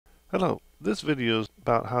Hello, this video is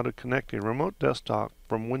about how to connect a remote desktop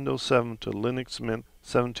from Windows 7 to Linux Mint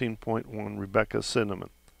 17.1 Rebecca Cinnamon.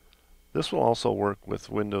 This will also work with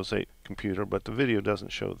Windows 8 computer, but the video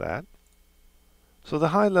doesn't show that. So the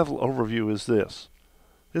high-level overview is this.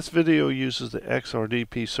 This video uses the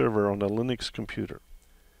XRDP server on the Linux computer.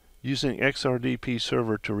 Using XRDP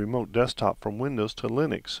server to remote desktop from Windows to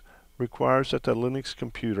Linux requires that the Linux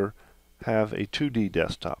computer have a 2D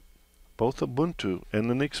desktop. Both Ubuntu and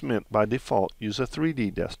Linux Mint by default use a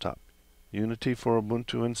 3D desktop, Unity for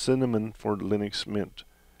Ubuntu and Cinnamon for Linux Mint.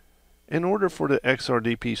 In order for the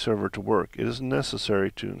XRDP server to work, it is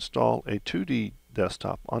necessary to install a 2D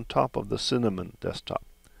desktop on top of the Cinnamon desktop.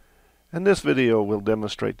 And this video will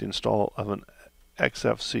demonstrate the install of an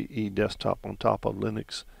XFCE desktop on top of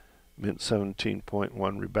Linux Mint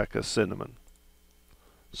 17.1 Rebecca Cinnamon.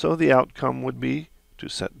 So the outcome would be to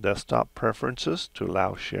set desktop preferences to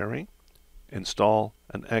allow sharing, install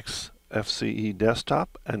an XFCE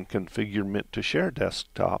desktop and configure Mint to share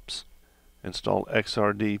desktops, install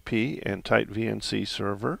XRDP and TightVNC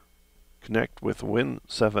server, connect with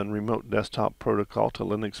Win7 remote desktop protocol to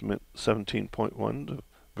Linux Mint 17.1 to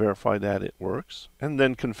verify that it works, and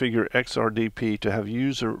then configure XRDP to have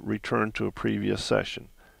user return to a previous session.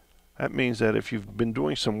 That means that if you've been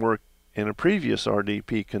doing some work in a previous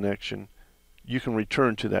RDP connection, you can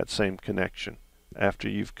return to that same connection after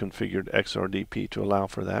you've configured XRDP to allow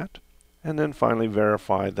for that, and then finally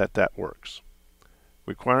verify that that works.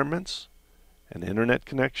 Requirements: an internet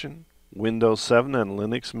connection, Windows 7 and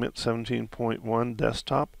Linux Mint 17.1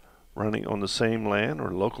 desktop running on the same LAN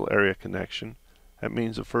or local area connection. That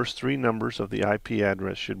means the first three numbers of the IP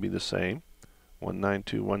address should be the same,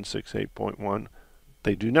 192.168.1.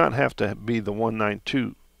 They do not have to be the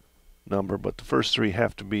 192 number, but the first three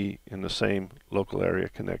have to be in the same local area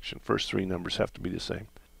connection. First three numbers have to be the same.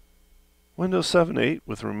 Windows 7.8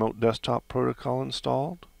 with remote desktop protocol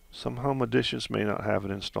installed. Some home editions may not have it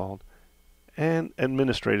installed. And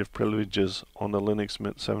administrative privileges on the Linux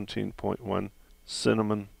Mint 17.1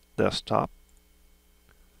 Cinnamon desktop.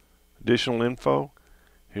 Additional info.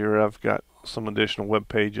 Here I've got some additional web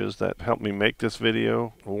pages that help me make this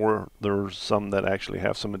video, or there's some that actually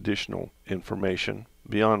have some additional information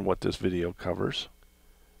beyond what this video covers.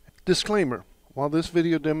 Disclaimer: while this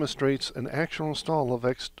video demonstrates an actual install of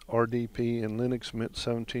XRDP in Linux Mint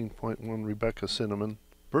 17.1 Rebecca Cinnamon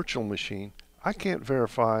virtual machine, I can't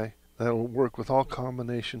verify that it will work with all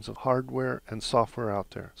combinations of hardware and software out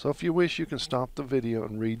there. So if you wish, you can stop the video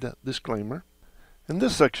and read that disclaimer. In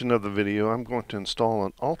this section of the video, I'm going to install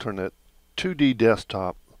an alternate 2D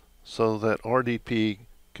desktop so that RDP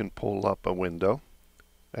can pull up a window,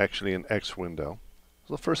 actually an X window.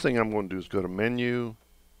 So the first thing I'm going to do is go to Menu,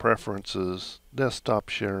 Preferences, Desktop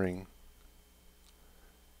Sharing,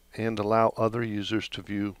 and allow other users to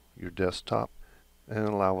view your desktop, and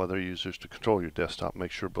allow other users to control your desktop.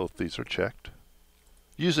 Make sure both these are checked.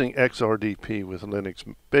 Using XRDP with Linux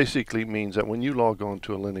basically means that when you log on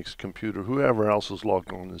to a Linux computer, whoever else is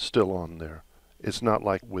logged on is still on there. It's not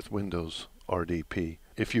like with Windows RDP.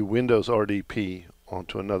 If you Windows RDP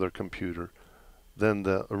onto another computer, then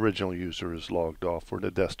the original user is logged off, or the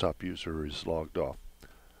desktop user is logged off.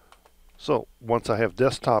 So once I have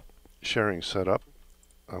desktop sharing set up,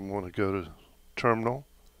 I'm going to go to Terminal,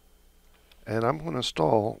 and I'm going to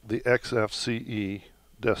install the XFCE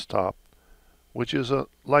desktop, which is a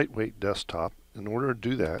lightweight desktop. In order to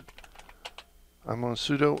do that, I'm going to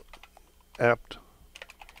sudo apt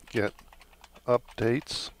get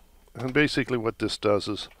updates, and basically what this does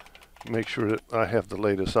is make sure that I have the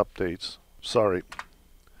latest updates.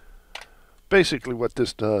 Basically what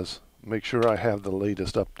this does, make sure I have the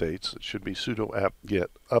latest updates. It should be sudo apt get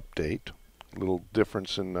update. A little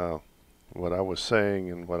difference in what I was saying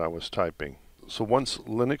and what I was typing. So once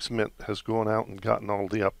Linux Mint has gone out and gotten all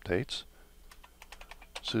the updates,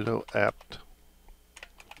 sudo apt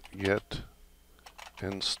get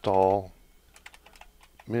install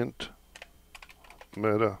mint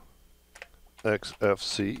meta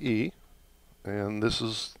XFCE, and this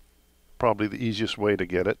is probably the easiest way to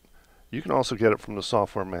get it. You can also get it from the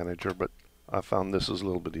software manager, but I found this is a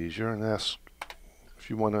little bit easier. And ask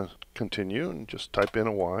if you want to continue, and just type in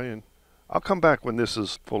a Y, and I'll come back when this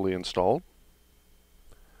is fully installed.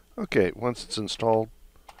 Okay, once it's installed,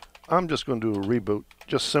 I'm just going to do a reboot,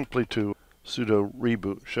 just simply to sudo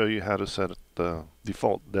reboot, show you how to set the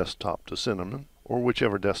default desktop to Cinnamon, or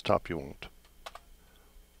whichever desktop you want.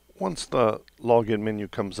 Once the login menu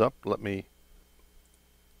comes up, let me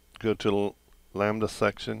go to the Lambda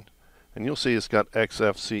section, and you'll see it's got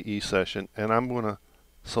XFCE session, and I'm going to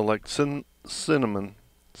select Cinnamon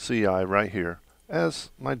CI right here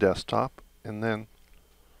as my desktop, and then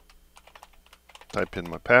type in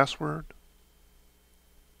my password,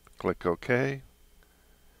 click OK,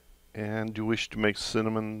 and you wish to make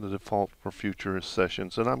Cinnamon the default for future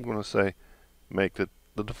sessions, and I'm going to say make it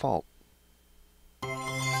the default.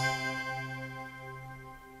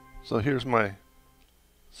 So here's my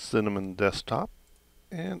Cinnamon desktop,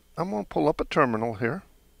 and I'm going to pull up a terminal here,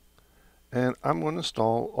 and I'm going to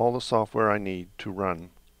install all the software I need to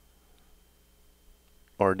run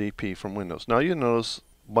RDP from Windows. Now you notice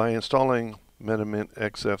by installing MetaMint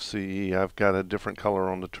XFCE, I've got a different color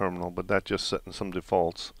on the terminal, but that's just setting some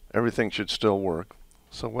defaults. Everything should still work.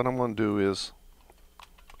 So what I'm going to do is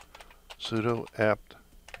sudo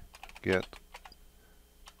apt-get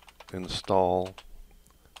install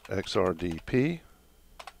XRDP,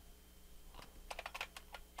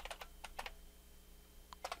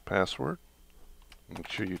 password, make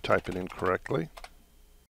sure you type it in correctly.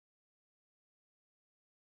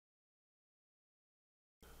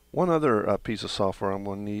 One other piece of software I'm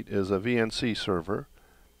going to need is a VNC server.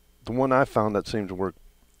 The one I found that seemed to work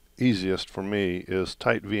easiest for me is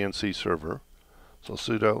Tight VNC server. So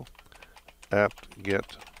sudo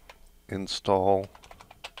apt-get install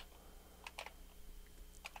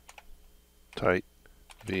Tight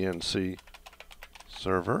VNC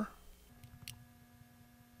server.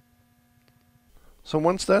 So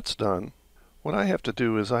once that's done, what I have to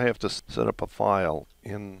do is I have to set up a file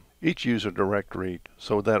in each user directory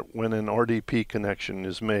so that when an RDP connection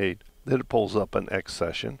is made, that it pulls up an X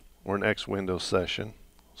session or an X Windows session.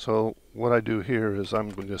 So what I do here is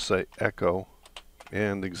I'm going to say echo,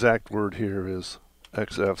 and the exact word here is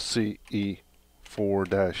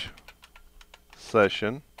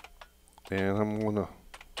XFCE4-session, and I'm going to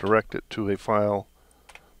direct it to a file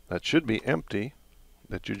that should be empty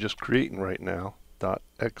that you're just creating right now,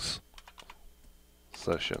 .x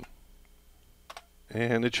session.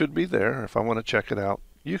 And it should be there if I want to check it out.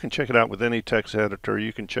 You can check it out with any text editor.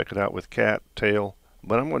 You can check it out with cat, tail,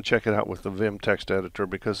 but I'm going to check it out with the Vim text editor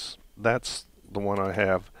because that's the one I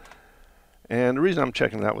have. And the reason I'm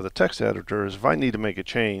checking it out with a text editor is if I need to make a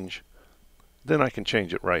change, then I can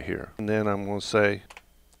change it right here. And then I'm going to say,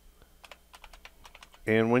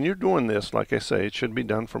 and when you're doing this, like I say, it should be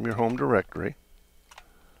done from your home directory.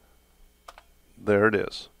 There it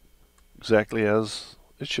is, exactly as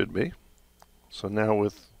it should be. So now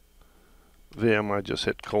with Vim, I just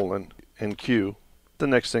hit colon and Q. The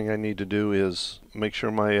next thing I need to do is make sure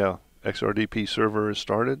my XRDP server is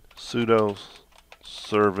started. Sudo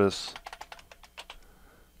service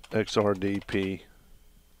XRDP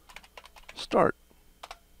start.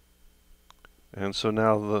 And so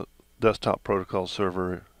now the desktop protocol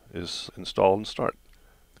server is installed and start.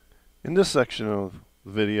 In this section of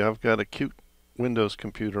the video, I've got a cute Windows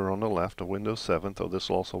computer on the left, a Windows 7, though this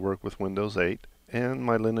will also work with Windows 8, and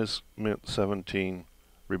my Linux Mint 17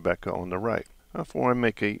 Rebecca on the right. Before I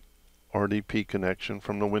make a RDP connection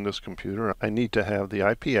from the Windows computer, I need to have the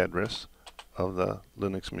IP address of the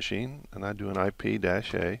Linux machine, and I do an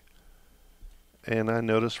IP-A, and I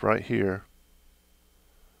notice right here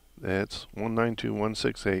that's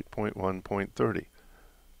 192.168.1.30.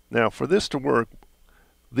 Now for this to work,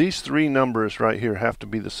 these three numbers right here have to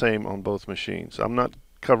be the same on both machines. I'm not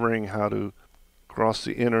covering how to cross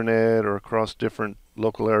the internet or across different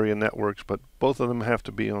local area networks, but both of them have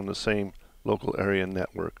to be on the same local area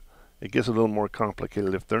network. It gets a little more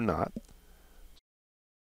complicated if they're not.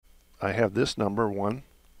 I have this number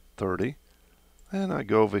 130, and I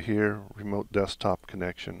go over here, remote desktop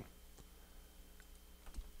connection,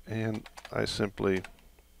 and I simply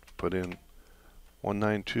put in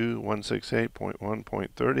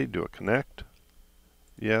 192.168.1.30, do a connect.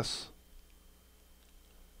 Yes.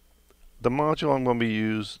 The module I'm going to be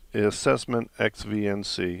using is Assessment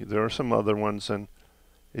XVNC. There are some other ones, and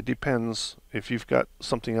it depends. If you've got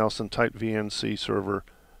something else in Tight VNC server,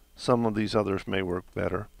 some of these others may work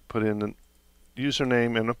better. Put in a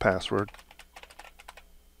username and a password,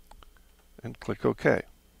 and click OK.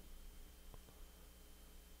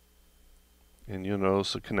 And you'll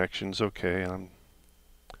notice the connection's okay.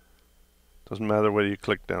 Doesn't matter whether you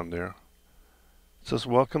click down there. It says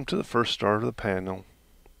welcome to the first start of the panel.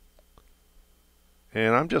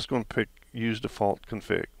 And I'm just going to pick use default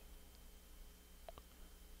config.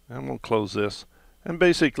 And I'm going to close this. And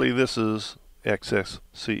basically this is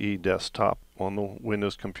XFCE desktop on the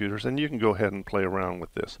Windows computers, and you can go ahead and play around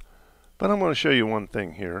with this. But I'm going to show you one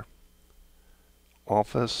thing here.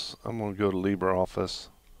 Office, I'm going to go to LibreOffice.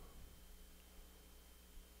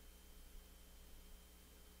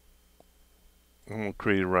 I'm going to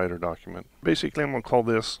create a writer document. Basically, I'm going to call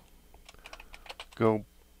this go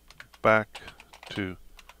back to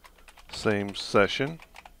same session.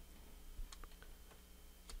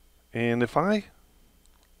 And if I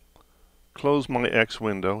close my X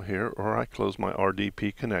window here, or I close my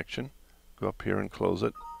RDP connection. Go up here and close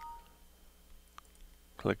it.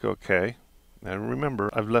 Click OK. And remember,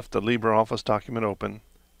 I've left the LibreOffice document open,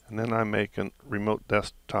 and then I make a remote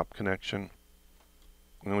desktop connection.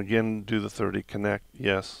 And again, do the 30 connect,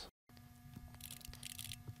 yes.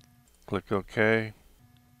 Click OK.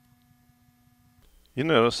 You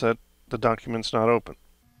notice that the document's not open.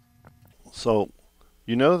 So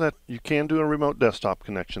you know that you can do a remote desktop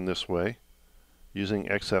connection this way using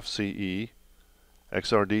XFCE,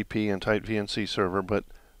 XRDP, and Tight VNC server, but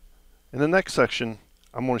in the next section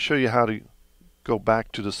I'm going to show you how to go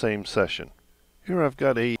back to the same session. Here I've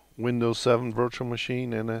got a Windows 7 virtual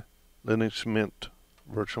machine and a Linux Mint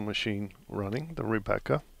virtual machine running, the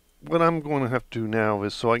Rebecca. What I'm going to have to do now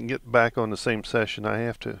is, so I can get back on the same session, I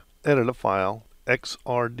have to edit a file,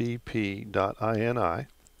 xrdp.ini,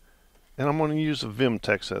 and I'm going to use a Vim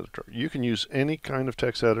text editor. You can use any kind of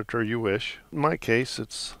text editor you wish. In my case,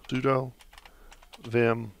 it's sudo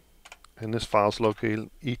vim, and this file's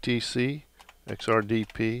located etc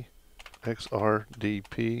xrdp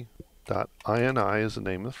xrdp.ini is the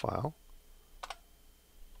name of the file.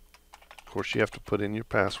 Of course, you have to put in your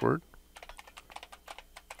password.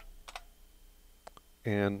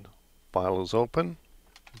 And file is open.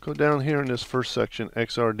 Go down here in this first section,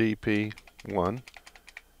 xrdp1,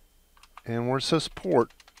 and where it says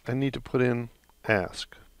port, I need to put in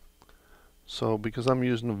ASK. So because I'm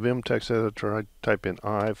using the Vim text editor, I type in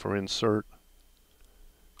I for insert,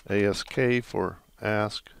 ASK for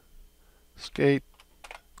ask, escape,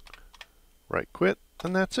 right quit,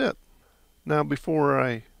 and that's it. Now before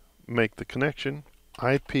I make the connection,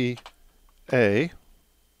 IPA, hit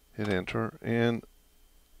enter, and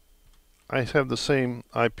I have the same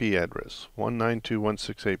IP address,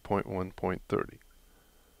 192.168.1.30.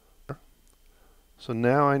 So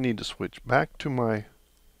now I need to switch back to my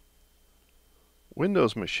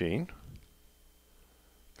Windows machine,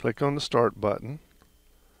 click on the Start button,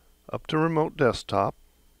 up to Remote Desktop,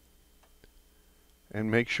 and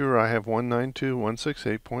make sure I have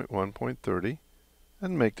 192.168.1.30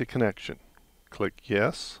 and make the connection. Click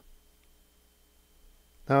Yes.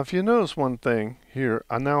 Now if you notice one thing here,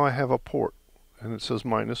 now I have a port and it says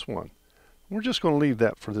 -1. We're just going to leave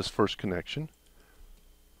that for this first connection.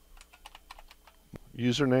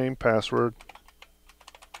 Username, password,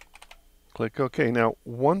 click OK. Now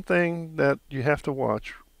one thing that you have to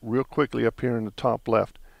watch real quickly up here in the top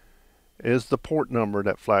left is the port number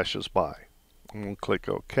that flashes by. And we'll click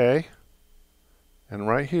OK, and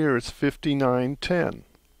right here it's 5910.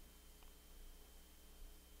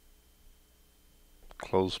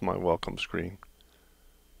 Close my welcome screen.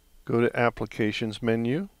 Go to Applications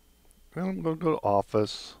menu, and I'm going to go to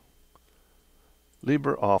Office,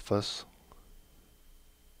 LibreOffice,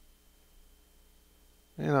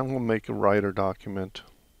 and I'm going to make a writer document.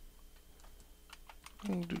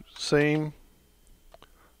 I'm going to do same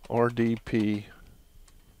RDP.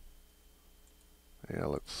 Yeah,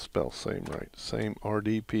 let's spell same right. Same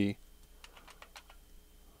RDP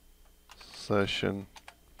session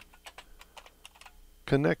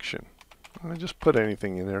connection. I just put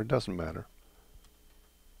anything in there, it doesn't matter.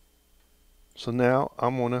 So now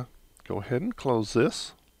I'm going to go ahead and close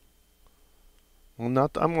this. Well,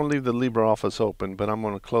 I'm going to leave the LibreOffice open, but I'm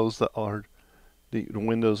going to close the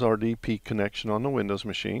Windows RDP connection on the Windows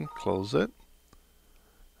machine. Close it.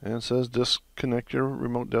 And it says disconnect your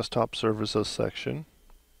remote desktop services section.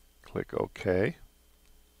 Click OK.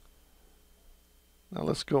 Now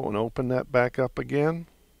let's go and open that back up again.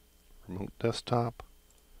 Remote desktop.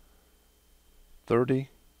 30.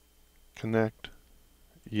 Connect.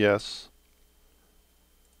 Yes.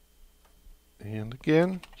 And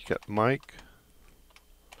again, you got mic,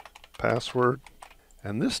 password,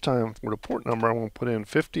 and this time for the port number I'm going to put in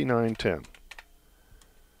 5910.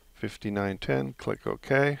 5910, click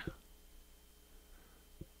OK.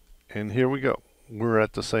 And here we go. We're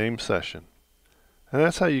at the same session. And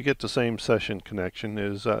that's how you get the same session connection,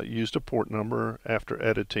 is use the port number after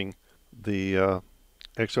editing the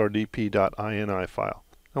xrdp.ini file.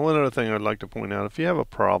 Now one other thing I'd like to point out, if you have a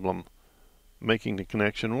problem making the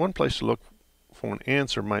connection, one place to look for an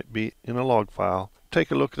answer might be in a log file.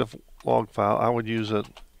 Take a look at the log file. I would use a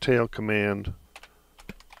tail command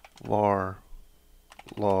var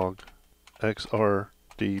log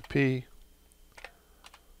xrdp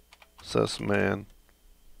sysman.log.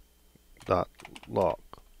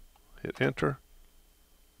 Hit enter.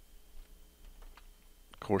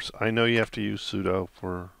 Of course, I know you have to use sudo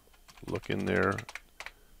for look in there.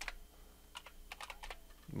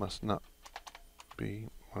 Must not be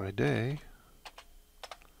my day.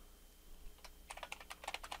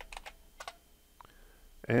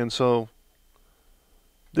 And so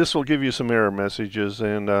This will give you some error messages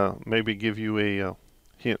and maybe give you a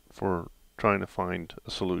hint for trying to find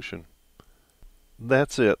a solution.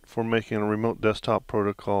 That's it for making a remote desktop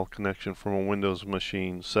protocol connection from a Windows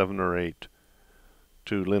machine 7 or 8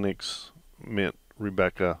 to Linux Mint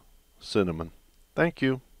Rebecca Cinnamon. Thank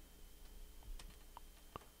you.